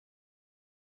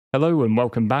Hello and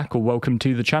welcome back or welcome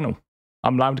to the channel.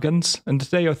 I'm Loudguns, and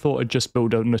today I thought I'd just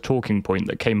build on a talking point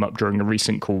that came up during a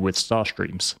recent call with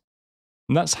Starstreams.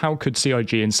 And that's how could CIG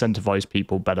incentivize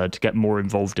people better to get more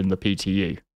involved in the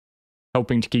PTU,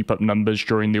 helping to keep up numbers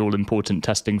during the all-important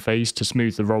testing phase to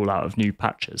smooth the rollout of new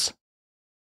patches.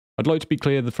 I'd like to be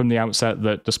clear from the outset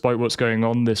that despite what's going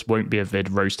on, this won't be a vid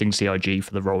roasting CIG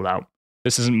for the rollout.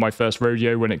 This isn't my first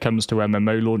rodeo when it comes to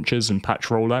MMO launches and patch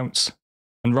rollouts,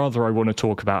 and rather I want to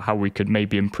talk about how we could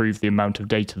maybe improve the amount of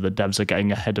data the devs are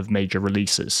getting ahead of major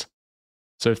releases.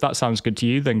 So if that sounds good to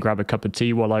you, then grab a cup of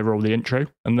tea while I roll the intro,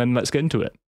 and then let's get into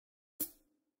it.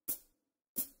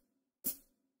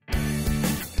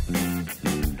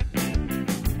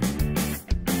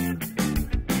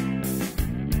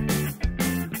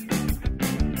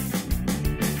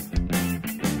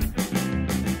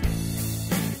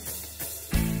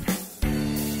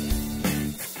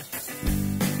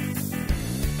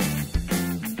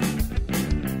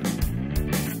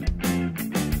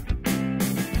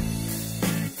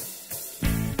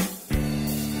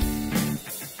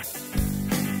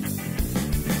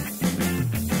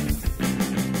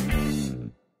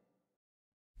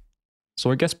 So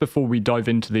I guess before we dive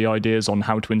into the ideas on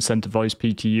how to incentivize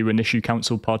PTU and issue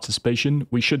council participation,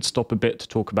 we should stop a bit to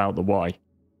talk about the why.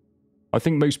 I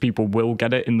think most people will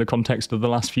get it in the context of the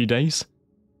last few days,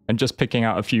 and just picking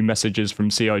out a few messages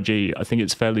from CIG, I think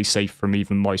it's fairly safe from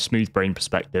even my smooth brain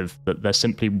perspective that there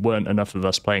simply weren't enough of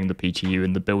us playing the PTU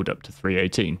in the build-up to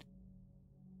 3.18.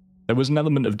 There was an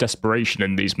element of desperation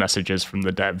in these messages from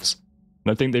the devs,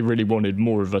 and I think they really wanted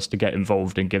more of us to get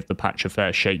involved and give the patch a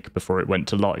fair shake before it went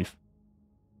to live.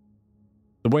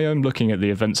 The way I'm looking at the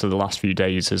events of the last few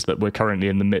days is that we're currently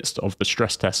in the midst of the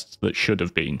stress tests that should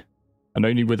have been, and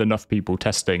only with enough people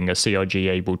testing are CIG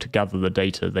able to gather the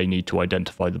data they need to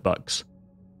identify the bugs.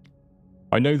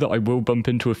 I know that I will bump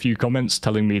into a few comments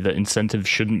telling me that incentives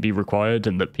shouldn't be required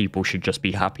and that people should just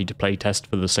be happy to play test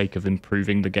for the sake of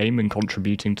improving the game and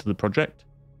contributing to the project.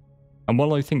 And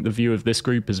while I think the view of this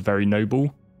group is very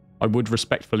noble, I would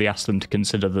respectfully ask them to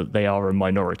consider that they are a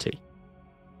minority.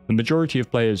 The majority of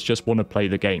players just want to play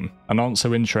the game, and aren't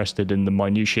so interested in the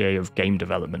minutiae of game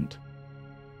development.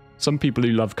 Some people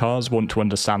who love cars want to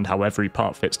understand how every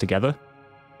part fits together,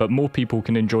 but more people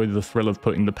can enjoy the thrill of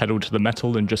putting the pedal to the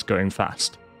metal and just going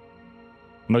fast.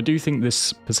 And I do think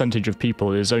this percentage of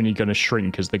people is only going to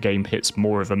shrink as the game hits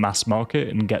more of a mass market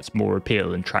and gets more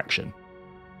appeal and traction.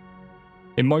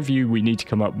 In my view, we need to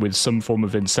come up with some form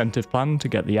of incentive plan to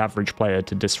get the average player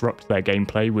to disrupt their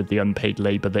gameplay with the unpaid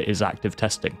labour that is active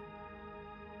testing.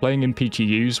 Playing in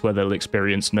PTUs where they'll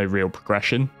experience no real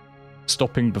progression,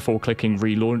 stopping before clicking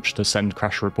relaunch to send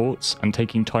crash reports, and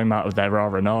taking time out of their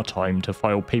R&R time to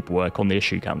file paperwork on the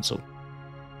issue council.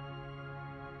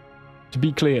 To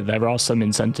be clear, there are some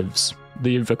incentives.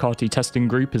 The Uvocati testing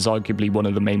group is arguably one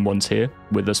of the main ones here,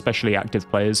 with especially active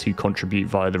players who contribute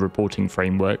via the reporting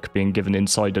framework being given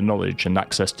insider knowledge and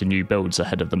access to new builds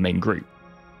ahead of the main group.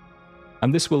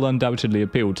 And this will undoubtedly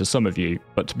appeal to some of you,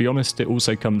 but to be honest it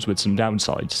also comes with some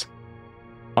downsides.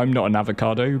 I'm not an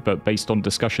avocado, but based on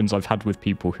discussions I've had with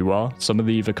people who are, some of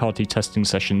the Uvocati testing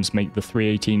sessions make the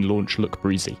 3.18 launch look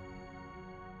breezy.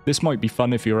 This might be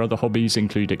fun if your other hobbies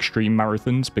include extreme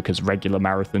marathons because regular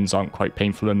marathons aren't quite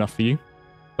painful enough for you,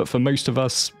 but for most of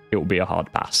us, it will be a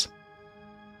hard pass.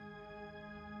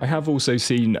 I have also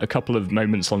seen a couple of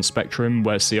moments on Spectrum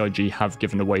where CIG have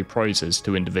given away prizes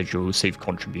to individuals who've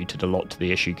contributed a lot to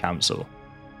the issue council.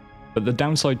 But the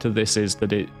downside to this is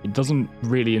that it doesn't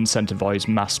really incentivize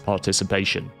mass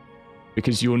participation,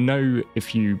 because you'll know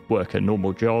if you work a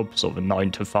normal job, sort of a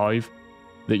 9 to 5,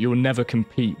 that you'll never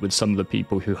compete with some of the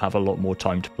people who have a lot more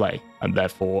time to play, and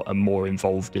therefore are more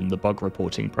involved in the bug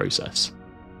reporting process.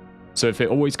 So if it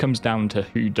always comes down to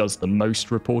who does the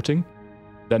most reporting,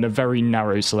 then a very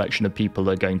narrow selection of people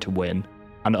are going to win,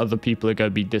 and other people are going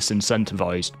to be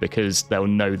disincentivized because they'll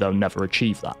know they'll never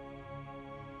achieve that.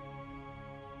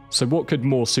 So what could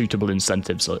more suitable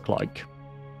incentives look like?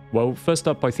 Well, first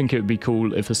up, I think it would be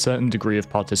cool if a certain degree of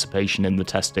participation in the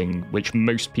testing, which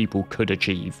most people could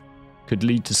achieve, could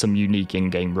lead to some unique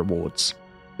in-game rewards.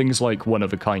 Things like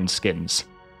one-of-a-kind skins.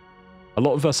 A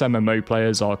lot of us MMO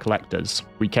players are collectors.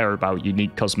 We care about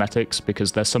unique cosmetics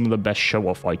because they're some of the best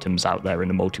show-off items out there in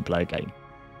a multiplayer game,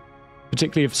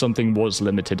 particularly if something was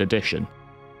limited edition.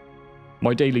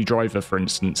 My daily driver, for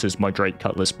instance, is my Drake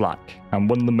Cutlass Black, and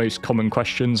one of the most common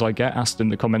questions I get asked in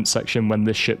the comments section when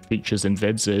this ship features in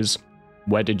vids is,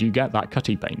 where did you get that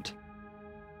cutty paint?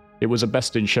 It was a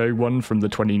best in show one from the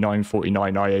 $29.49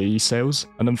 IAE sales,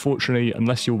 and unfortunately,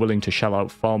 unless you're willing to shell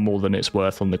out far more than it's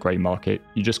worth on the grey market,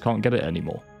 you just can't get it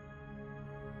anymore.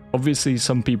 Obviously,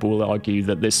 some people will argue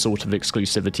that this sort of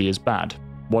exclusivity is bad.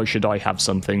 Why should I have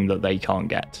something that they can't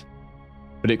get?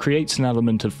 But it creates an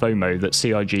element of FOMO that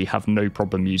CIG have no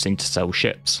problem using to sell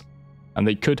ships, and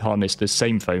they could harness this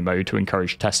same FOMO to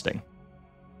encourage testing.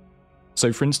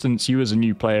 So for instance, you as a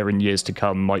new player in years to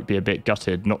come might be a bit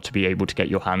gutted not to be able to get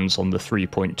your hands on the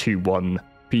 3.21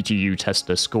 PTU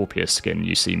tester Scorpius skin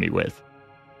you see me with.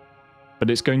 But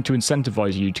it's going to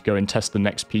incentivize you to go and test the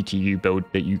next PTU build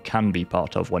that you can be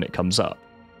part of when it comes up.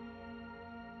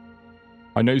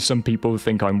 I know some people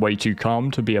think I'm way too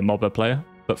calm to be a MOBA player,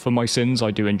 but for my sins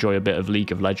I do enjoy a bit of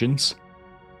League of Legends.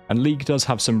 And League does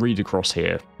have some read across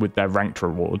here with their ranked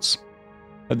rewards.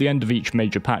 At the end of each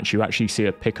major patch you actually see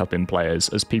a pickup in players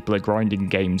as people are grinding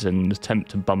games in an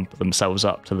attempt to bump themselves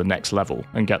up to the next level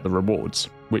and get the rewards,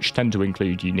 which tend to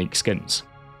include unique skins.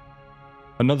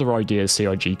 Another idea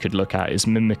CIG could look at is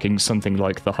mimicking something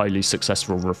like the highly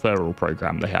successful referral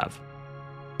program they have.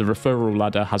 The referral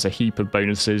ladder has a heap of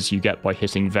bonuses you get by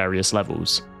hitting various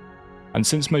levels, and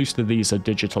since most of these are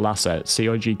digital assets,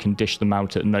 CIG can dish them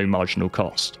out at no marginal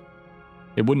cost.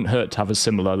 It wouldn't hurt to have a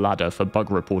similar ladder for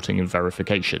bug reporting and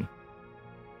verification.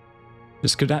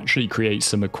 This could actually create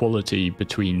some equality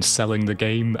between selling the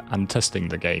game and testing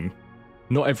the game.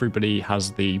 Not everybody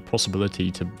has the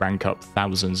possibility to rank up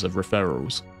thousands of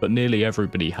referrals, but nearly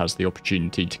everybody has the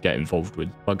opportunity to get involved with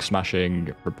bug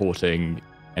smashing, reporting,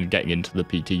 and getting into the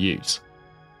PTUs.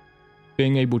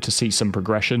 Being able to see some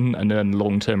progression and earn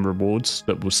long-term rewards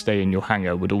that will stay in your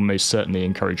hangar would almost certainly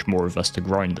encourage more of us to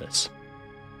grind this.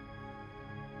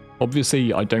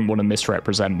 Obviously, I don't want to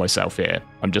misrepresent myself here.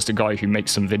 I'm just a guy who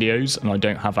makes some videos and I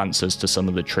don't have answers to some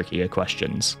of the trickier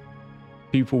questions.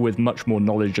 People with much more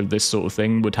knowledge of this sort of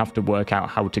thing would have to work out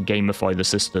how to gamify the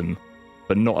system,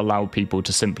 but not allow people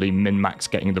to simply min-max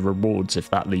getting the rewards if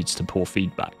that leads to poor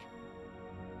feedback.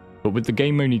 But with the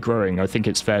game only growing, I think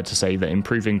it's fair to say that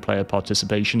improving player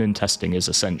participation in testing is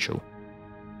essential.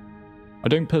 I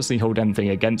don't personally hold anything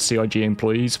against CIG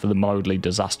employees for the mildly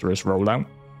disastrous rollout.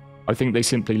 I think they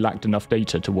simply lacked enough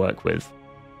data to work with.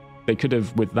 They could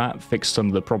have, with that, fixed some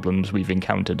of the problems we've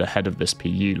encountered ahead of this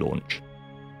PU launch.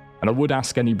 And I would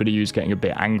ask anybody who's getting a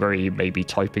bit angry, maybe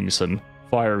typing some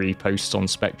fiery posts on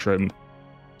Spectrum,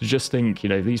 to just think,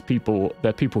 these people,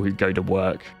 they're people who go to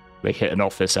work, they hit an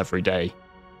office every day.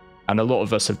 And a lot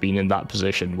of us have been in that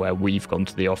position where we've gone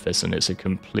to the office and it's a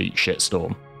complete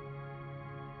shitstorm.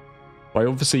 I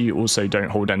obviously also don't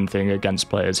hold anything against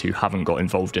players who haven't got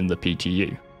involved in the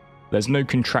PTU. There's no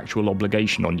contractual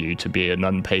obligation on you to be an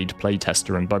unpaid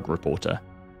playtester and bug reporter.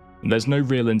 And there's no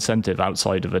real incentive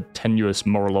outside of a tenuous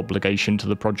moral obligation to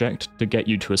the project to get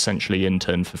you to essentially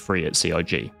intern for free at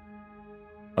CIG.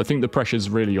 I think the pressure's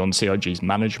really on CIG's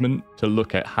management to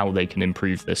look at how they can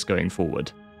improve this going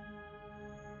forward.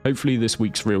 Hopefully this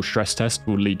week's real stress test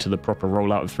will lead to the proper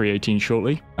rollout of 3.18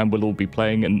 shortly, and we'll all be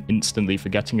playing and instantly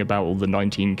forgetting about all the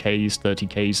 19Ks,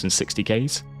 30Ks and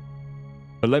 60Ks.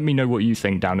 But let me know what you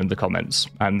think down in the comments,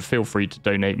 and feel free to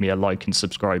donate me a like and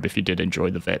subscribe if you did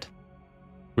enjoy the vid.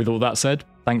 With all that said,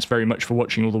 thanks very much for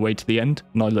watching all the way to the end,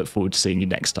 and I look forward to seeing you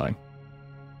next time.